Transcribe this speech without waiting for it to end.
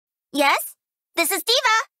Yes? This is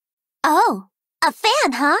D.Va. Oh, a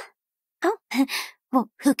fan, huh? Oh, well,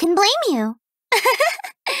 who can blame you?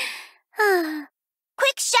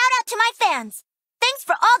 Quick shout out to my fans. Thanks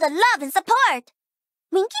for all the love and support.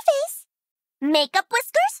 Winky face? Makeup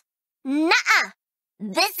whiskers? Nuh-uh.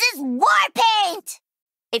 This is war paint.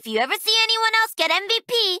 If you ever see anyone else get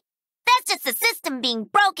MVP, that's just the system being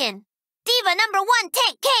broken. D.Va #1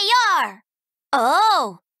 take KR.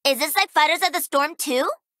 Oh, is this like Fighters of the Storm 2?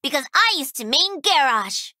 Because I used to main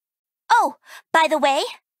Garrosh. Oh, by the way,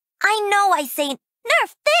 I know I say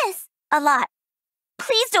nerf this a lot.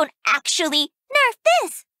 Please don't actually nerf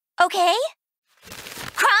this, okay?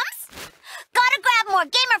 Crumbs? Gotta grab more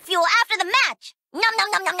gamer fuel after the match. Nom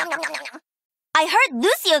nom nom nom nom nom nom nom. I heard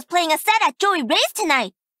Lucio's playing a set at Joey Ray's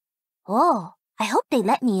tonight. Oh, I hope they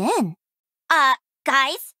let me in.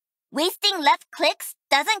 Guys, wasting left clicks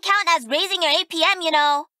doesn't count as raising your APM, you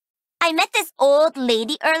know. I met this old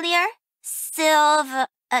lady earlier. Sylvia?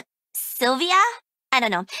 I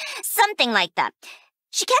don't know. Something like that.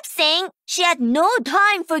 She kept saying she had no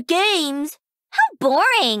time for games. How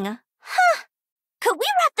boring. Huh. Could we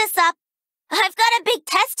wrap this up? I've got a big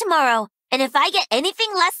test tomorrow, and if I get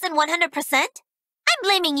anything less than 100%, I'm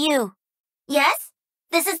blaming you. Yes?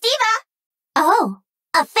 This is D.Va. Oh,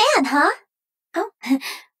 a fan, huh? Oh,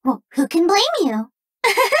 well, who can blame you?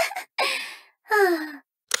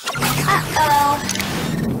 Uh-oh.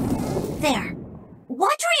 There.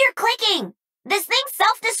 Watch where you're clicking. This thing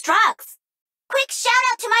self-destructs. Quick shout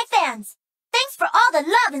out to my fans. Thanks for all the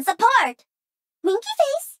love and support. Winky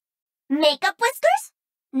face? Makeup whiskers?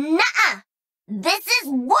 Nuh-uh. This is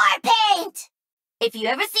war paint. If you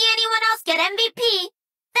ever see anyone else get MVP,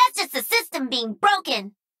 that's just the system being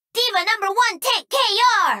broken. D.Va #1 take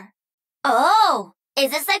KR. Oh,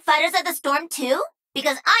 is this like Fighters of the Storm 2?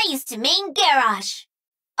 Because I used to main Garrosh.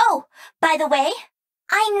 Oh, by the way,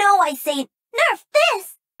 I know I say nerf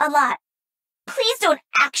this a lot. Please don't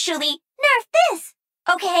actually nerf this,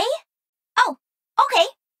 okay? Oh, okay.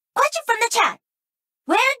 Question from the chat.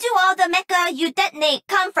 Where do all the mecha you detonate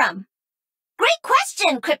come from? Great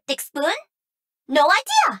question, Cryptic Spoon. No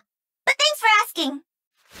idea, but thanks for asking.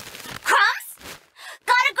 Crumbs?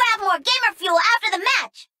 Gotta grab more gamer fuel after the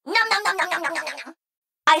match. Nom nom nom nom nom nom nom nom.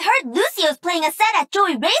 I heard Lucio's playing a set at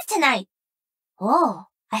Joey Ray's tonight. Oh,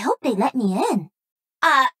 I hope they let me in.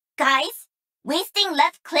 Guys, wasting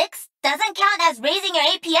left clicks doesn't count as raising your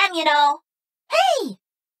APM, you know. Hey,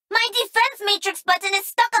 my defense matrix button is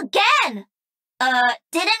stuck again.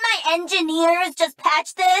 Didn't my engineers just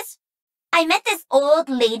patch this? I met this old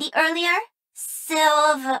lady earlier.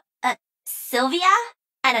 Sylvia?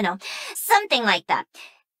 I don't know. Something like that.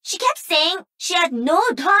 She kept saying she had no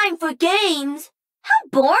time for games. How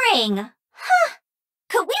boring. Huh.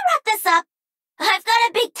 Could we wrap this up? I've got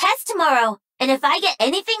a big test tomorrow, and if I get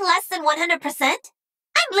anything less than 100%,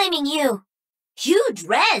 I'm blaming you. Huge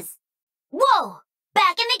res. Whoa,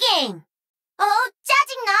 back in the game. Oh,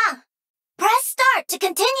 짜증나. Press start to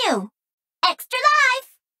continue. Extra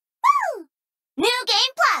life. Woo! New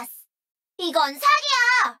game plus. 이건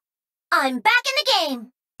사기야. I'm back in the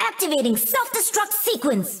game. Activating self-destruct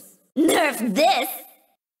sequence. Nerf this.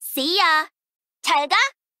 See ya. 잘 가.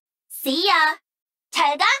 See ya.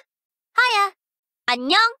 잘 가. 하야.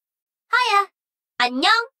 안녕. 하야.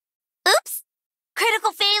 안녕. Oops.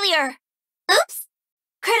 Critical failure. Oops.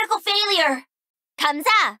 Critical failure.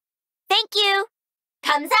 감사. Thank you.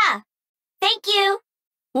 감사. Thank you.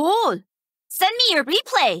 오, send me your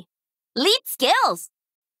replay. Lead skills.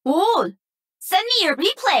 오, send me your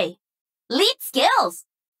replay. Lead skills.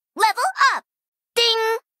 Level up.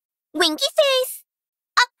 Ding. Winky face.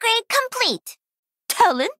 Upgrade complete.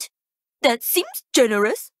 Talent? That seems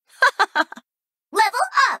generous. Level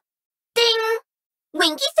up. Ding.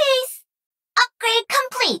 Winky face. Upgrade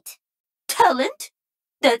complete. Talent?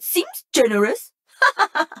 That seems generous.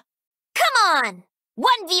 Come on.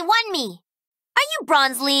 1v1 me. Are you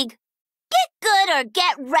Bronze League? Get good or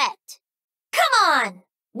get wrecked. Come on.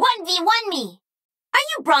 1v1 me. Are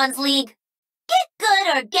you Bronze League? Get good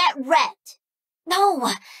or get wrecked.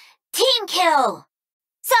 No. Team kill.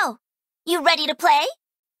 So, you ready to play?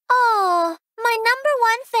 Oh, my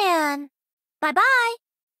 #1 fan. Bye-bye.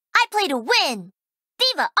 I play to win.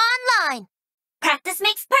 D.Va online. Practice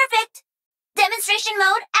makes perfect. Demonstration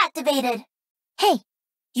mode activated. Hey,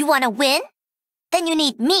 you want to win? Then you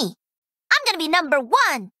need me. I'm gonna be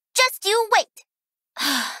 #1. Just you wait.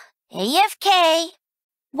 AFK.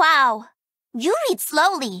 Wow, you read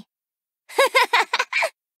slowly.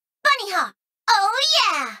 Bunny hop. Oh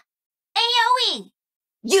yeah. AoE.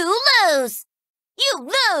 You lose. You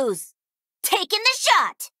lose. Taking the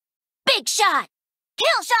shot. Big shot.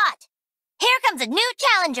 Kill shot. Here comes a new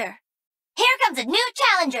challenger. Here comes a new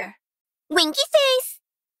challenger. Winky face.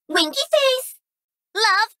 Winky face.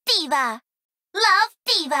 Love D.Va. Love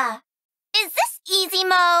D.Va. Is this easy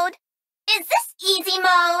mode? Is this easy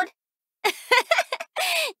mode?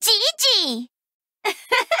 GG.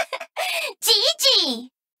 GG.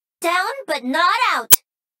 Down but not out.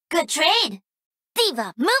 Good trade.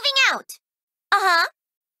 D.Va moving out. Uh-huh.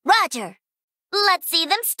 Roger. Let's see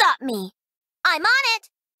them stop me. I'm on it.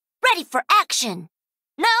 Ready for action.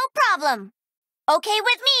 No problem. Okay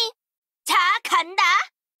with me. 자,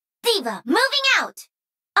 간다. D.Va moving out.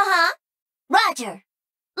 Uh-huh. Roger.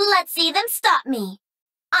 Let's see them stop me.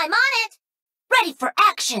 I'm on it. Ready for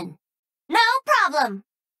action. No problem.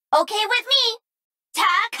 Okay with me. 자,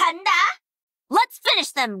 간다. Let's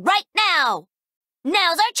finish them right now.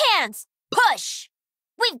 Now's our chance. Push.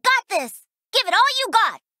 We've got this. Give it all you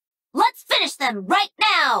got. Let's finish them right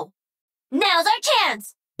now. Now's our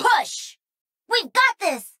chance. Push. We've got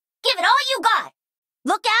this. Give it all you got.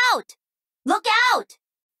 Look out. Look out.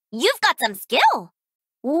 You've got some skill.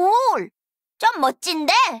 오, 좀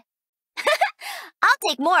멋진데. I'll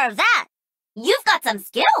take more of that. You've got some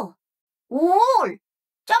skill. 오,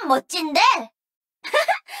 좀 멋진데.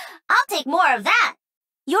 I'll take more of that.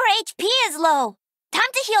 Your HP is low.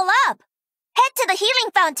 Time to heal up. Head to the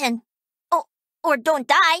healing fountain. Oh, or don't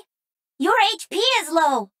die. Your HP is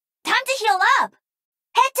low. Time to heal up.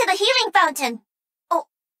 Head to the healing fountain. Oh,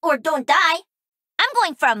 or don't die. I'm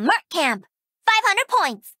going for a merc camp. 500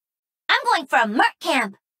 points. I'm going for a merc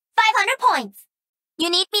camp. 500 points. You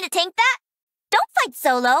need me to tank that? Don't fight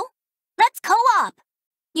solo. Let's co-op.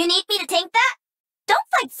 You need me to tank that? Don't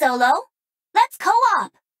fight solo. Let's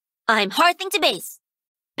co-op. I'm hearthing to base.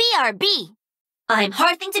 BRB. I'm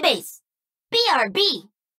hearthing to base. BRB.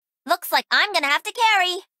 Looks like I'm gonna have to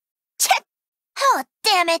carry. Chit! Oh,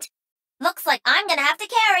 damn it. Looks like I'm gonna have to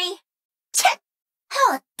carry. Chit!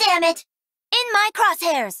 Oh, damn it. In my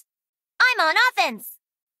crosshairs. I'm on offense.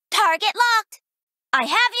 Target locked. I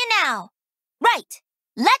have you now. Right.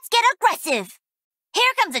 Let's get aggressive.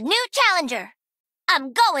 Here comes a new challenger.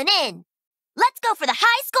 I'm going in. Let's go for the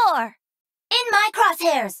high score. In my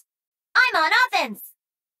crosshairs. I'm on offense.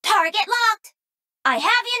 Target locked. I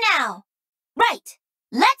have you now. Right.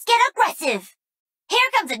 Let's get aggressive.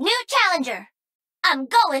 Here comes a new challenger. I'm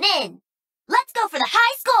going in. Let's go for the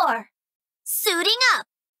high score. Suiting up.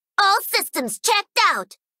 All systems checked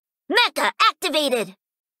out. Mecha activated.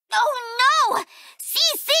 Oh no!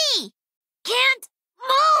 CC! Can't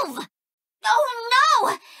move! Oh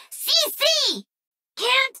no! CC!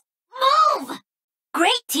 Can't move!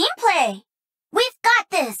 Great team play! We've got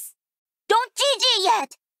this! Don't GG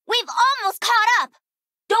yet! We've almost caught up!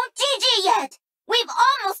 Don't GG yet! We've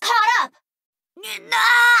almost caught up!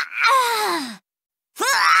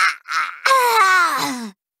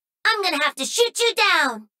 I'm gonna have to shoot you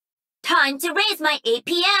down! Time to raise my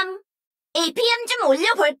APM! APM 좀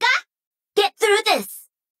올려볼까? Get through this!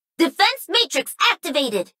 Defense matrix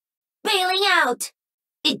activated! Bailing out!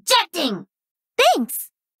 Ejecting! Thanks!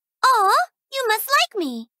 Aw, you must like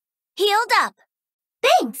me! Healed up!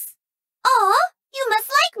 Thanks! Aw, you must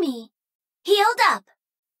like me! Healed up!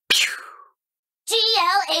 Pew!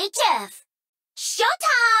 GLHF!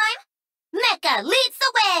 Showtime! Mecha leads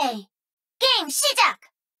the way! Game 시작!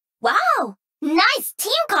 Wow! Nice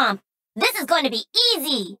team comp! This is going to be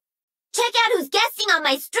easy! Check out who's guesting on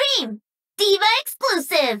my stream! D.Va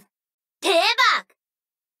exclusive! 대박!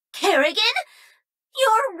 Kerrigan?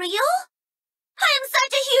 You're real? I'm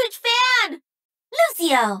such a huge fan!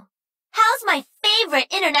 Lucio! How's my favorite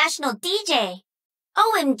international DJ?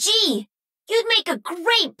 OMG! You'd make a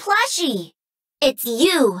great plushie! It's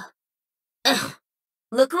you! Ugh.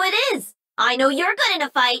 Look who it is! I know you're good in a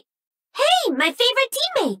fight! Hey, my favorite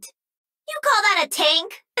teammate! You call that a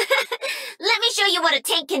tank? Let me show you what a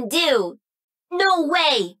tank can do! No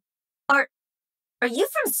way! Are you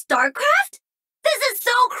from StarCraft? This is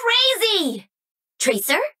so crazy!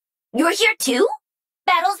 Tracer? You're here too?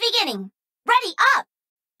 Battle's beginning. Ready up!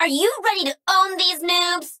 Are you ready to own these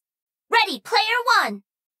noobs? Ready, player one.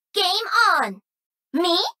 Game on.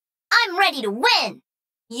 Me? I'm ready to win.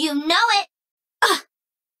 You know it. Ugh,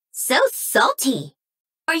 so salty.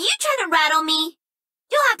 Are you trying to rattle me?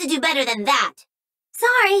 You'll have to do better than that.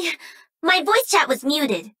 Sorry, my voice chat was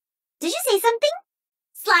muted. Did you say something?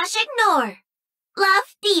 /ignore.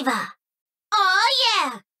 Love D.Va. Aw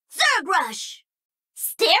yeah, Zerg Rush.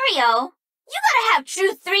 Stereo? You gotta have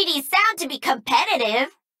true 3D sound to be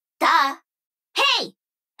competitive. Duh. Hey,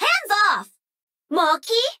 hands off.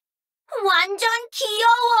 Moki? 완전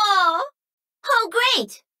귀여워. Oh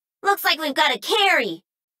great. Looks like we've got a carry.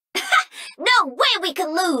 No way we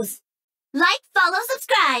can lose. Like, follow,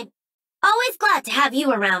 subscribe. Always glad to have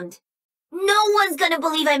you around. No one's gonna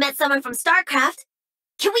believe I met someone from StarCraft.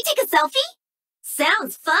 Can we take a selfie?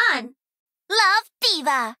 Sounds fun. Love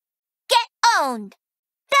D.Va. Get owned.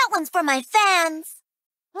 That one's for my fans.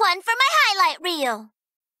 One for my highlight reel.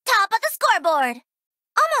 Top of the scoreboard.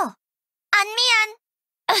 어머, 안미안.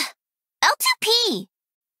 L2P.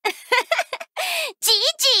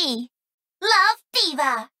 GG. Love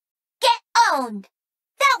D.Va. Get owned.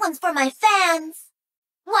 That one's for my fans.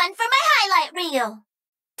 One for my highlight reel.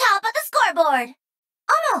 Top of the scoreboard.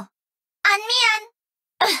 어머, 안미안.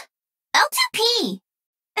 L2P.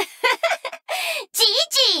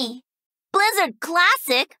 GG. Blizzard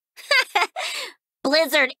Classic.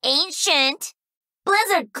 Blizzard Ancient.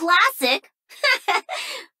 Blizzard Classic.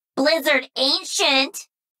 Blizzard Ancient.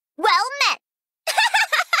 Well met.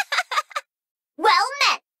 Well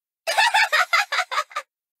met.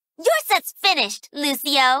 Your set's finished,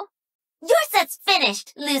 Lucio. Your set's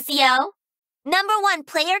finished, Lucio. Number 1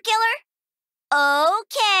 player killer?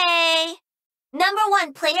 Okay. Number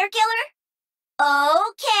 1 player killer?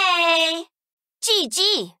 Okay.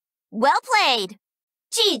 GG. Well played.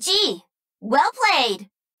 GG. Well played.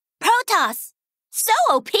 Protoss. So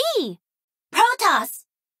OP. Protoss.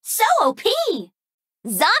 So OP.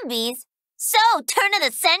 Zombies. So turn of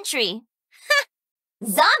the century.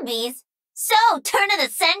 Zombies. So turn of the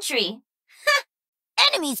century.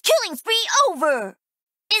 Enemies killing spree over.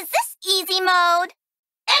 Is this easy mode?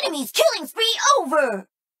 Enemies killing spree over.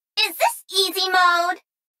 Is this easy mode?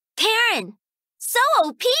 Karen. So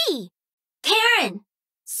OP. Karen.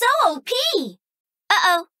 So OP.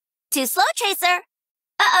 Uh-oh. Too slow, Tracer.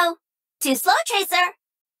 Uh-oh. Too slow, Tracer.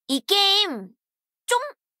 이 게임 좀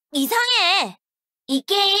이상해. 이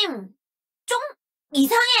게임 좀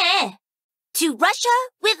이상해. To Russia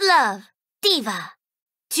with love, D.Va.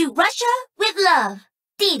 To Russia with love,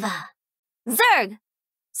 D.Va. Zerg.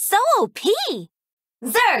 So OP.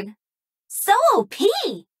 Zerg. So OP.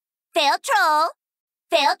 Fail troll.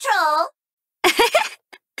 Fail troll.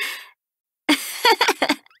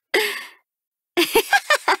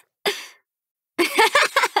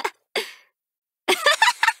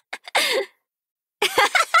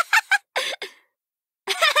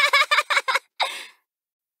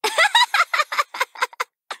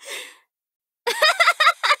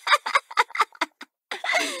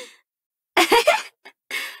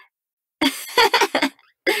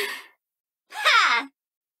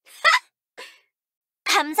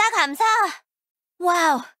 감사.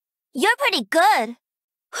 Wow, you're pretty good.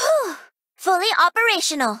 Whew, fully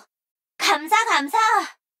operational. 감사.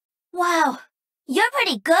 Wow, you're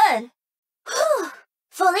pretty good. Whew,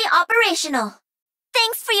 fully operational.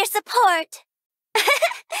 Thanks for your support.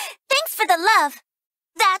 Thanks for the love.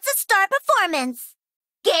 That's a star performance.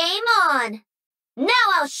 Game on. Now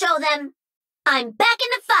I'll show them. I'm back in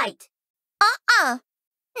the fight.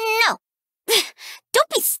 No. Don't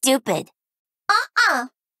be stupid.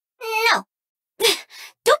 No.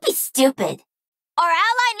 Don't be stupid. Our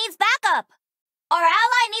ally needs backup. Our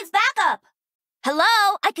ally needs backup.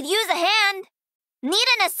 Hello, I could use a hand. Need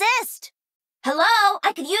an assist. Hello,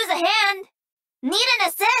 I could use a hand. Need an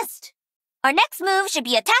assist. Our next move should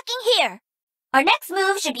be attacking here. Our next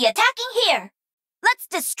move should be attacking here. Let's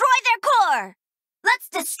destroy their core. Let's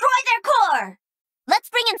destroy their core. Let's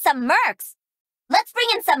bring in some mercs. Let's bring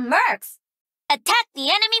in some mercs. Attack the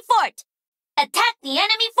enemy fort. Attack the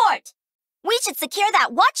enemy fort. We should secure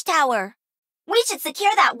that watchtower. We should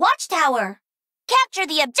secure that watchtower. Capture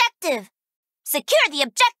the objective. Secure the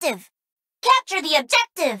objective. Capture the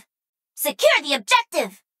objective. Secure the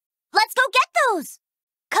objective. Let's go get those.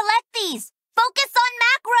 Collect these. Focus on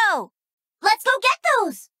macro. Let's go get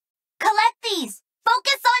those. Collect these.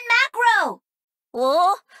 Focus on macro.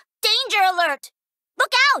 Oh, danger alert.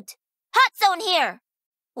 Look out. Hot zone here.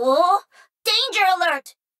 Oh, danger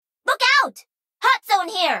alert. Look out. Hot zone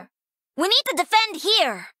here. We need to defend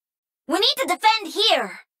here. We need to defend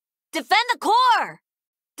here. Defend the core.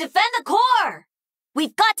 Defend the core.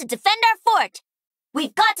 We've got to defend our fort.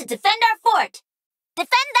 We've got to defend our fort.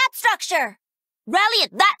 Defend that structure. Rally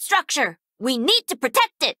at that structure. We need to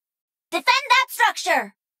protect it. Defend that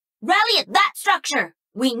structure. Rally at that structure.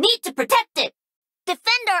 We need to protect it.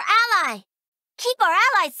 Defend our ally. Keep our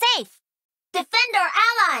ally safe. Defend our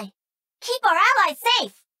ally. Keep our ally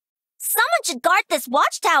safe. Someone should guard this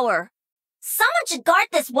watchtower. Someone should guard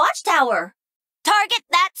this watchtower. Target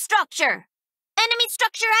that structure. Enemy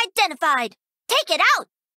structure identified. Take it out.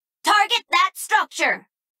 Target that structure.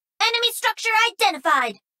 Enemy structure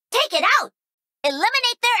identified. Take it out.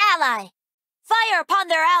 Eliminate their ally. Fire upon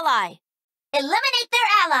their ally. Eliminate their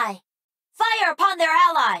ally. Fire upon their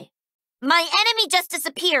ally. My enemy just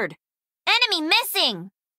disappeared. Enemy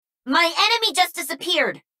missing. My enemy just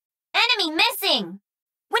disappeared. Enemy missing.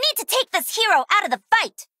 We need to take this hero out of the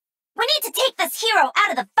fight. We need to take this hero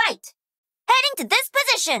out of the fight. Heading to this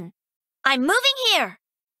position. I'm moving here.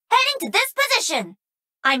 Heading to this position.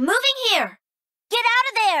 I'm moving here. Get out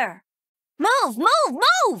of there. Move, move,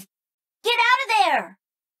 move. Get out of there.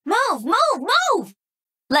 Move, move, move.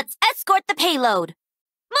 Let's escort the payload.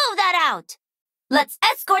 Move that out. Let's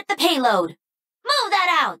escort the payload. Move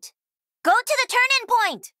that out. Go to the turn-in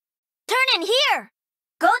point. Turn in here.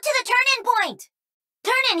 Go to the turn-in point.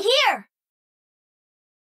 Turn in here.